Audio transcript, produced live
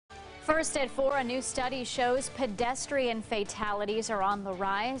First at 4, a new study shows pedestrian fatalities are on the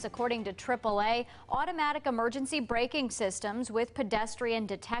rise. According to AAA, automatic emergency braking systems with pedestrian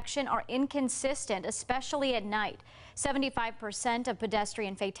detection are inconsistent, especially at night. 75% of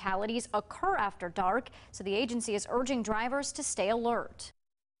pedestrian fatalities occur after dark, so the agency is urging drivers to stay alert.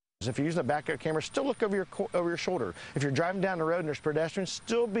 If you're using a backup camera, still look over your shoulder. If you're driving down the road and there's pedestrians,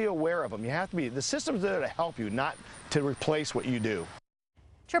 still be aware of them. You have to be. The system's there to help you, not to replace what you do.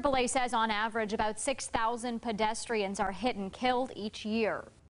 AAA says on average about 6,000 pedestrians are hit and killed each year.